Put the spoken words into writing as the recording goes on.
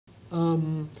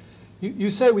You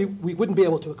say we wouldn't be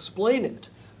able to explain it,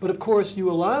 but of course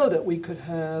you allow that we could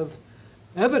have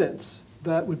evidence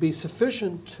that would be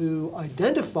sufficient to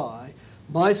identify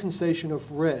my sensation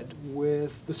of red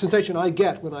with the sensation I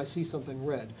get when I see something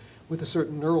red with a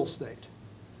certain neural state.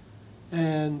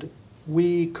 And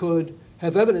we could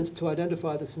have evidence to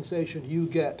identify the sensation you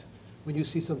get when you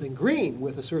see something green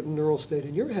with a certain neural state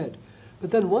in your head.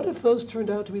 But then what if those turned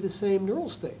out to be the same neural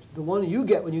state? The one you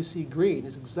get when you see green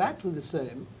is exactly the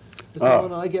same as the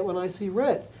one I get when I see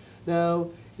red. Now,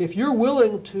 if you're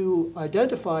willing to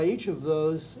identify each of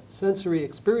those sensory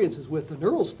experiences with the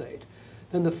neural state,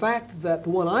 then the fact that the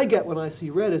one I get when I see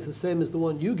red is the same as the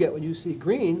one you get when you see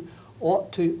green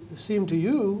ought to seem to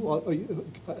you, or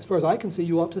as far as I can see,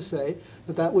 you ought to say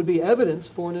that that would be evidence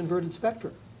for an inverted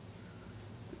spectrum.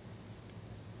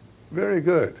 Very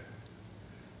good.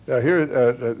 Here,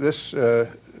 this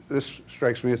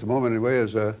strikes me at the moment anyway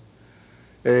as a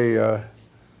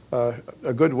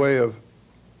good way of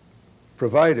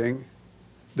devising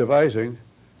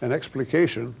an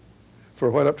explication for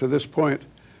what up to this point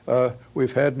we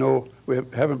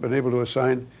haven't been able to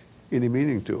assign any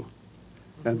meaning to,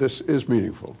 and this is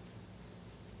meaningful,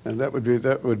 and that would be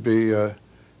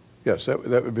yes,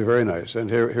 that would be very nice. And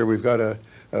here we've got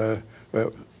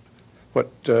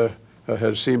what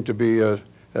has seemed to be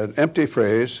an empty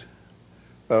phrase,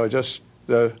 just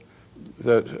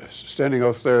standing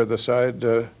off there at the side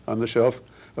on the shelf,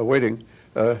 waiting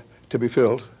to be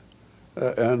filled,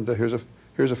 and here's a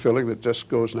filling that just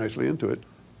goes nicely into it.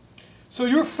 So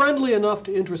you're friendly enough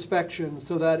to introspection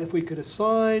so that if we could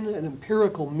assign an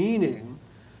empirical meaning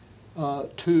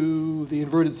to the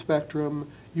inverted spectrum,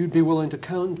 you'd be willing to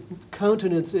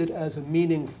countenance it as a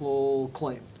meaningful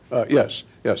claim. Yes,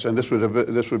 and this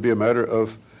would be a matter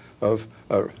of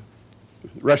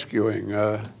rescuing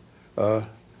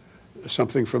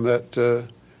something from that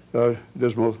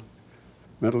dismal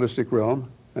mentalistic realm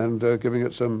and giving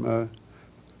it some,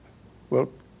 well,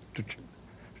 to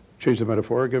change the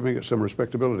metaphor, giving it some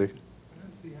respectability. I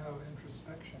don't see how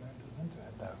introspection enters into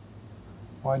it, though.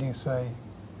 Why do you say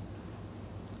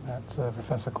that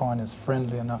Professor Quine is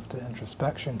friendly enough to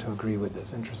introspection to agree with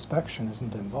this? Introspection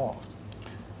isn't involved.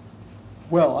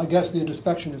 Well, I guess the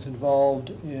introspection is involved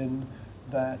in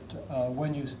that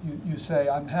when you say,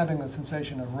 I'm having a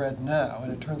sensation of red now,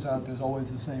 and it turns out there's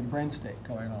always the same brain state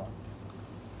going on.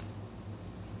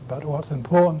 But what's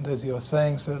important is you're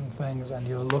saying certain things and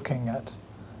you're looking at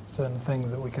certain things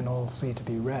that we can all see to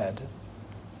be red,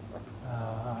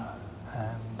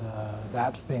 and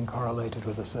that's being correlated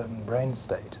with a certain brain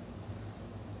state.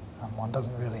 And one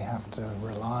doesn't really have to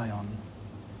rely on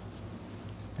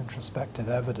introspective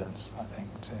evidence, I think,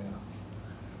 to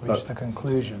reach the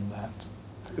conclusion that...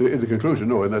 The conclusion,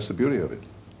 no, and that's the beauty of it,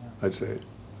 yeah. I'd say.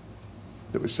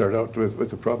 That we start out with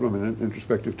the problem in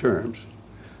introspective terms,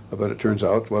 but it turns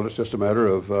out, well, it's just a matter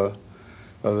of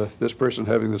this person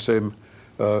having the same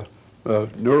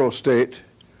neural state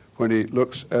when he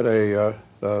looks at a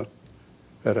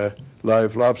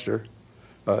live lobster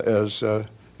as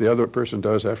the other person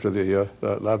does after the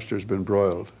lobster's been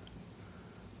broiled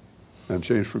and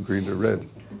changed from green to red.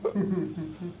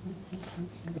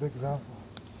 Good example.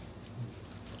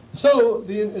 So,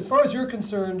 as far as you're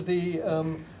concerned, the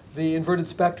inverted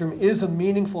spectrum is a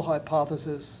meaningful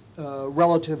hypothesis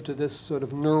relative to this sort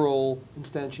of neural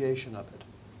instantiation of it.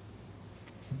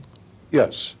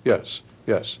 Yes.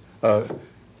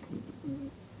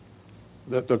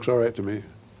 That looks all right to me.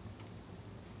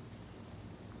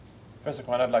 Professor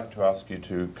Quine, I'd like to ask you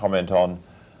to comment on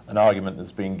an argument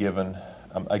that's been given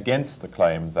against the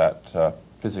claim that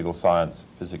physical science,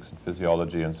 physics and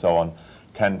physiology and so on,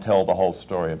 can tell the whole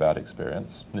story about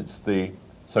experience. It's the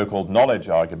so-called knowledge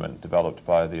argument developed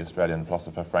by the Australian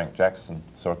philosopher Frank Jackson.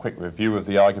 So a quick review of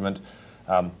the argument.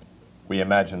 We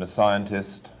imagine a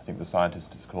scientist. I think the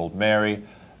scientist is called Mary.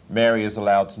 Mary is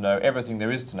allowed to know everything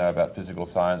there is to know about physical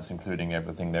science, including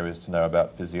everything there is to know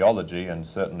about physiology, and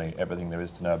certainly everything there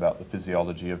is to know about the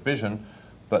physiology of vision.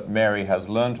 But Mary has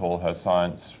learnt all her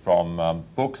science from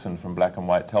books and from black and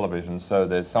white television, so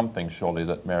there's something surely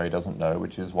that Mary doesn't know,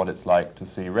 which is what it's like to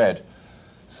see red.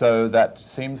 So that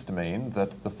seems to mean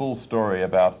that the full story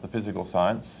about the physical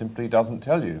science simply doesn't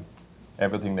tell you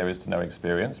everything there is to know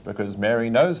experience, because Mary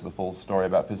knows the full story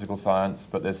about physical science,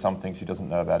 but there's something she doesn't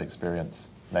know about experience,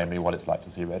 namely what it's like to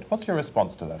see red. What's your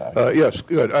response to that argument? Yes,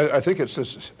 good. I think it's the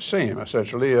same,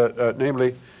 essentially,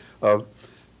 namely,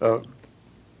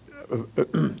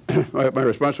 my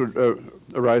response would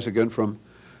arise again from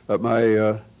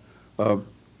my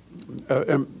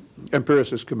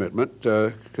empiricist commitment,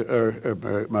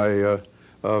 my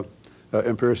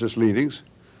empiricist leanings.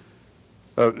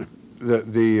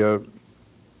 that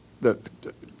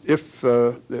if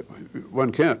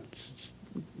one can't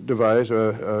devise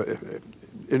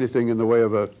anything in the way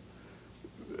of a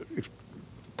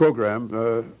program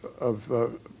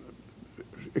of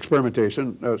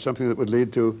experimentation, something that would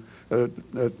lead to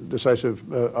decisive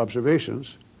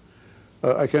observations,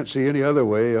 I can't see any other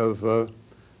way of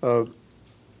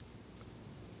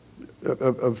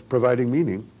providing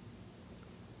meaning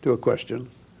to a question.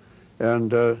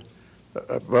 And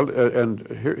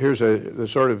here's the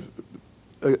sort of,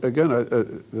 again,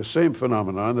 the same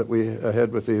phenomenon that we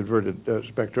had with the inverted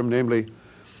spectrum, namely,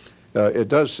 it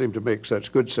does seem to make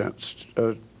such good sense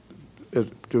to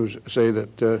say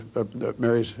that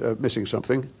Mary's missing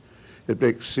something.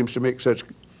 It seems to make such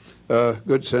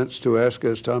good sense to ask,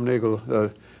 as Tom Nagel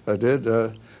did,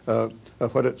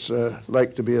 what it's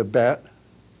like to be a bat.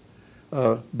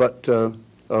 But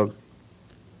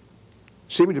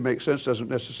seeming to make sense doesn't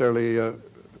necessarily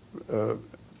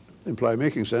imply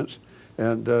making sense.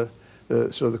 And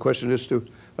so the question is to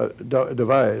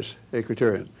devise a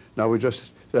criterion. Now, we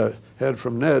just had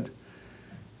from Ned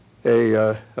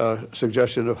a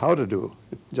suggestion of how to do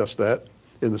just that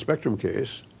in the spectrum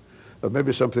case.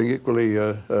 Maybe something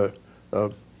equally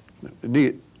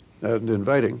neat and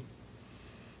inviting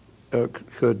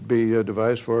could be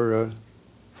devised for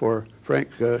Frank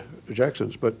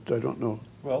Jackson's, but I don't know.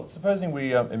 Well, supposing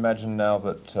we imagine now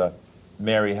that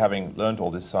Mary, having learned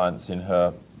all this science in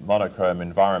her monochrome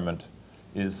environment,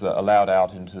 is allowed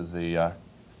out into the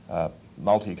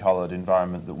multicolored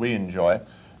environment that we enjoy,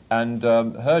 and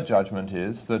her judgment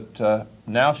is that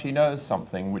now she knows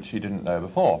something which she didn't know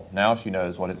before. Now she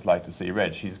knows what it's like to see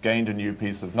red. She's gained a new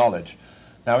piece of knowledge.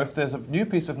 Now, if there's a new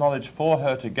piece of knowledge for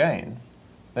her to gain,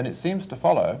 then it seems to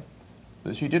follow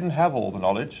that she didn't have all the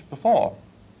knowledge before,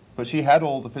 but she had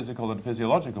all the physical and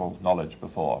physiological knowledge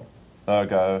before.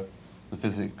 Ergo, the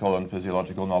physical and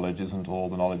physiological knowledge isn't all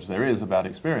the knowledge there is about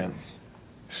experience.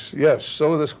 Yes,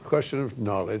 so this question of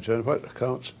knowledge and what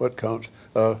counts.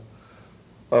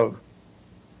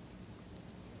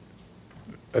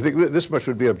 I think this much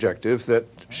would be objective, that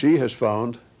she has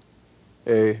found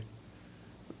a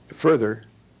further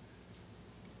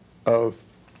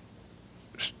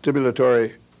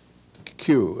stimulatory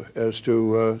cue as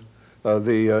to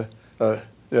the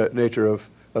nature of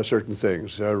certain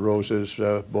things, roses,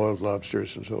 boiled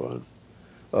lobsters, and so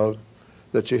on,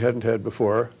 that she hadn't had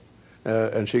before.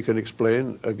 And she can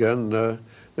explain, again,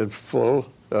 in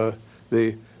full,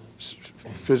 the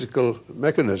physical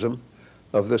mechanism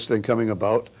of this thing coming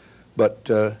about, but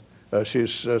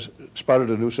she's spotted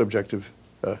a new subjective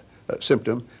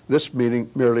symptom, this meaning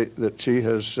merely that she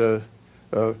has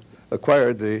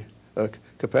acquired the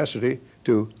capacity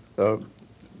to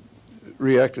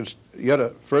react in yet a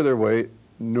further way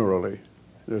neurally.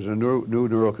 There's a new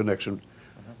neural connection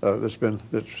that's been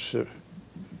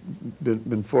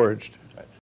forged.